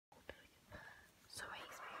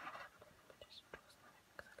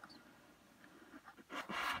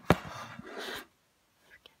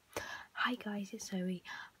guys, it's Zoe.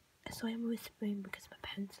 So I'm whispering because my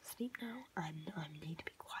parents are asleep now and I need to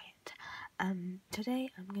be quiet. Today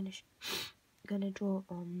I'm gonna draw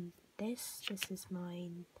on this. This is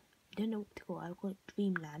mine. I don't know what to call it. I call it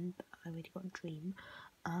Dreamland, but I already got a dream.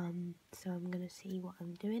 So I'm gonna see what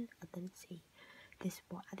I'm doing and then see this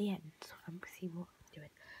what at the end. So I'm gonna see what I'm doing.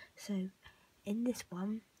 So in this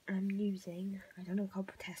one I'm using, I don't know, a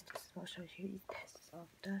couple of testers. I'll show you these testers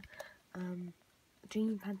after.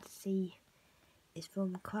 Dream Fantasy is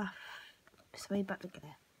from Craft. Sorry about the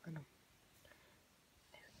glare. I know.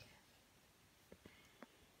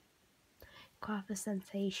 Craft the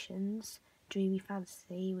Sensations Dreamy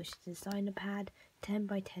Fantasy, which is a designer pad, 10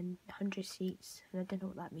 by 10, 100 sheets, and I don't know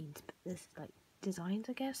what that means, but this is like designs,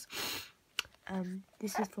 I guess.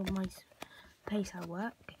 This is from my place I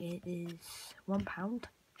work. It is £1,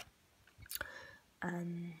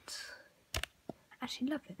 and I actually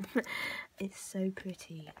love it. It's so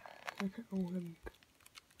pretty. Look at all them.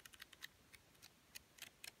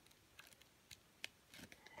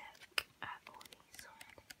 Look at all these.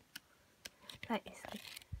 That is like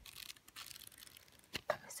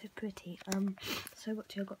so pretty. So what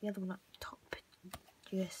do I got the other one up top?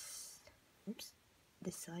 Just oops,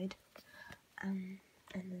 this side. And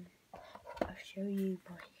then I'll show you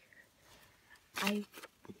my. I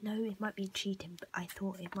know it might be cheating, but I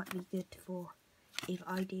thought it might be good for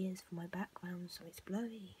ideas for my background, so it's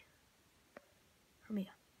blurry. Come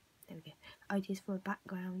here. There we go. Ideas for my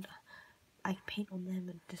background. I can paint on them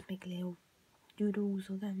and just make little doodles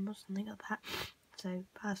of them or something like that. So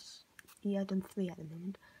I've done 3 at the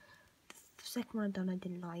moment. The second one I've done I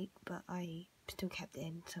didn't like, but I still kept it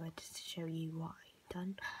in, so I just to show you what I've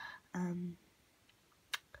done.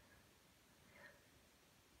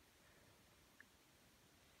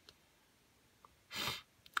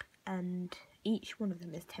 And each one of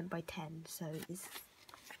them is 10 by 10, so it's,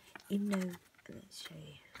 even though, let's show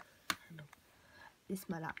you, this is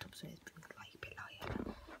my laptop, so it's a bit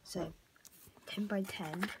lighter. So 10 by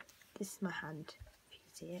 10, this is my hand, if you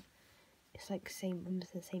can see it. It's like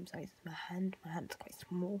almost the same size as my hand. My hand's quite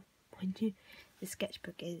small, mind you. The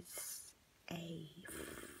sketchbook is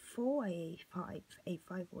A4,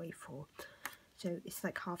 A5 or A4. So it's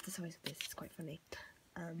like half the size of this. It's quite funny.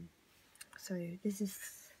 So this is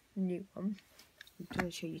the new one I'm going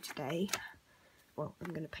to show you today. Well,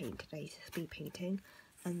 I'm going to paint today, so speed painting.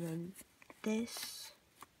 And then this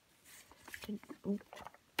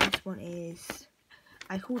one is,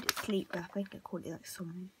 I called it sleep, but I think I called it like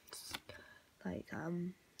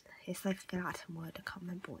it's like a Latin word, I can't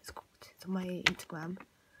remember what it's called. It's on my Instagram.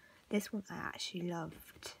 This one I actually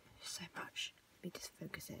loved so much. Let me just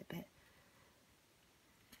focus it a bit.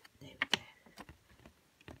 There we go.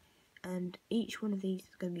 And each one of these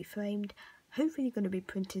is going to be framed. Hopefully going to be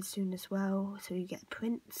printed soon as well, so you get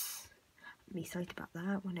prints. I'm excited about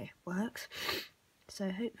that when it works.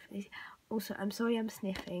 So hopefully, also I'm sorry I'm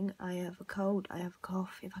sniffing. I have a cold, I have a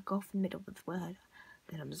cough. If I cough in the middle of the word,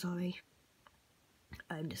 then I'm sorry.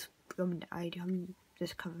 I'm just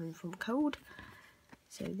covering from cold.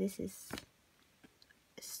 So this is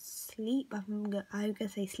sleep. I'm gonna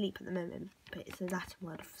say sleep at the moment, but it's a Latin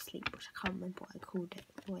word for sleep, which I can't remember what I called it,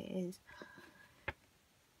 what it is.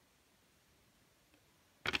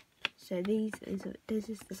 So this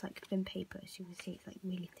is just like thin paper, as you can see. It's like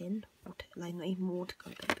really thin, like not even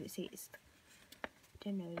watercolour paper. See, I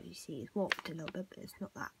don't know if you see, it's warped a little bit, but it's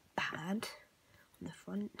not that bad on the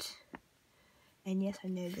front. And yes, I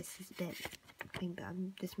know this is a bit thing, but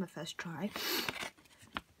this is my first try.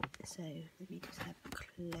 So let me just have a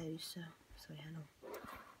closer. Sorry, hang on.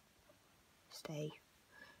 Stay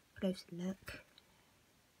closer look.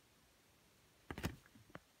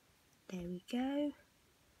 There we go.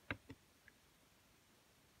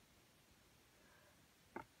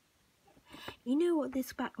 You know what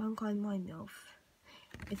this background kind of reminds me of?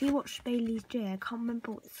 If you watch Bailey's J, I can't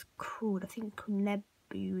remember what it's called. I think it's called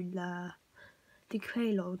Nebula. The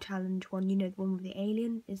Craylor challenge one, you know, the one with the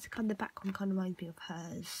alien. It's kind of, the background kind of reminds me of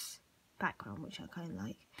hers background, which I kind of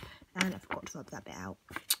like. And I forgot to rub that bit out.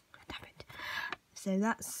 Damn it. So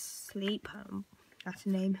that's Sleep. That's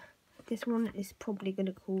the name. This one is probably going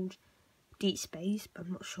to called Deep Space, but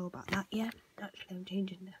I'm not sure about that yet. Actually, I'm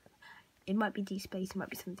changing it. It might be Deep Space, it might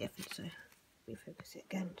be something different, so refocus it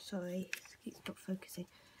again. Sorry, it's not focusing.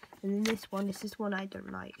 And then this is one I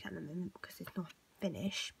don't like at the moment because it's not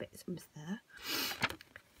finished, but it's almost there.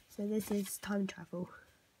 So this is time travel.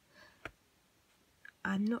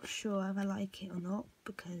 I'm not sure if I like it or not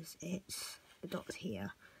because it's the dots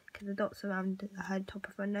here. Because the dots around the top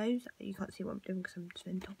of my nose, you can't see what I'm doing because I'm just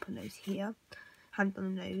on top of my nose here. Hand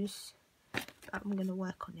on the nose. I'm going to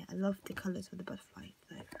work on it. I love the colours of the butterfly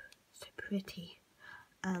though. So pretty. pretty.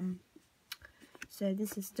 So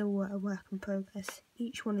this is still a work in progress.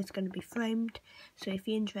 Each one is going to be framed, so if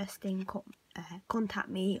you're interested, contact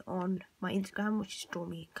me on my Instagram, which is Draw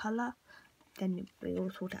Me in Colour, then we'll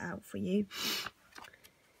sort it out for you.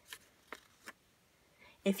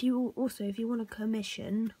 If you want to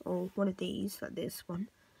commission or one of these, like this one,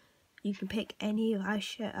 you can pick any.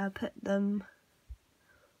 I put them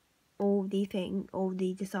all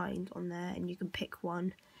the designs on there, and you can pick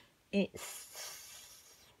one. It's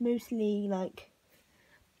mostly like,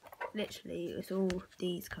 literally, it's all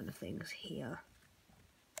these kind of things here.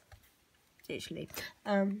 Literally.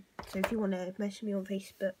 So if you want to message me on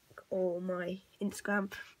Facebook or my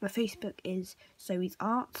Instagram, my Facebook is Zoe's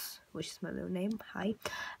Arts, which is my real name. Hi.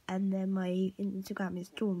 And then my Instagram is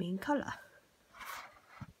Draw Me in Colour.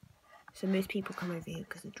 So most people come over here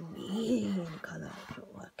because they draw me in colour. It's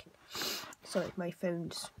not working. Sorry, my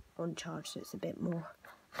phone's on charge, so it's a bit more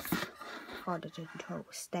harder to control.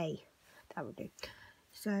 Stay. That will do.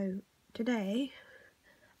 So today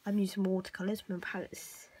I'm using watercolours. My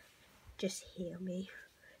palette's just hear me,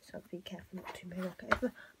 so I'll be careful not to knock it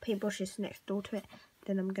over. Paintbrush is next door to it.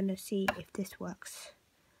 Then I'm gonna see if this works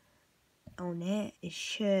on it. It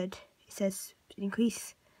should. It says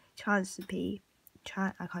increase chance to be.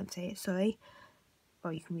 I can't say it. Sorry.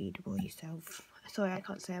 Or you can read it all yourself. Sorry, I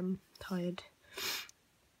can't say. I'm tired.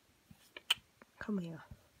 Come here.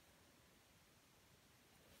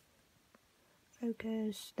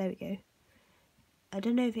 Focus. There we go. I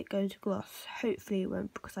don't know if it goes gloss. Hopefully it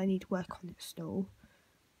won't, because I need to work on it still.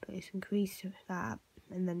 But it's increased that,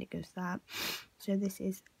 and then it goes that. So this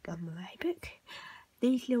is gum book.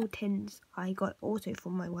 These little tins I got also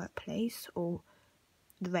from my workplace, or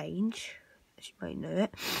the range, as you might know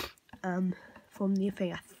it. From the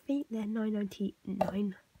thing. I think they're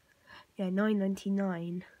 $9.99. Yeah, $9.99.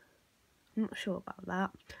 I'm not sure about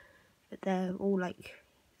that, but they're all like,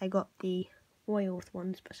 I got the oils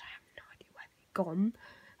ones, but I have no idea where they've gone.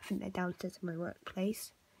 I think they're downstairs in my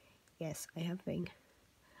workplace. Yes, I have been.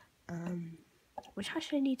 Which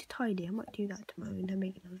actually I need to tidy. I might do that tomorrow and then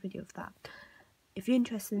make another video of that. If you're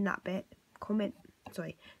interested in that bit, comment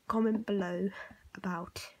below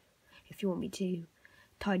about if you want me to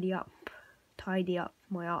tidy up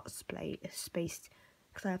my art space,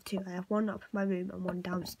 because I have two. I have one up in my room and one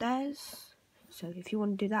downstairs. So if you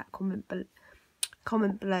want to do that, comment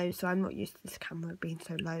below. So I'm not used to this camera being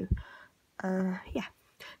so low. Yeah.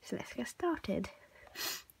 So let's get started.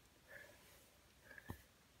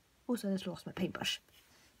 Also, I just lost my paintbrush.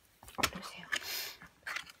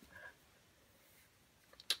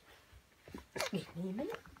 Excuse me a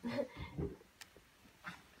minute.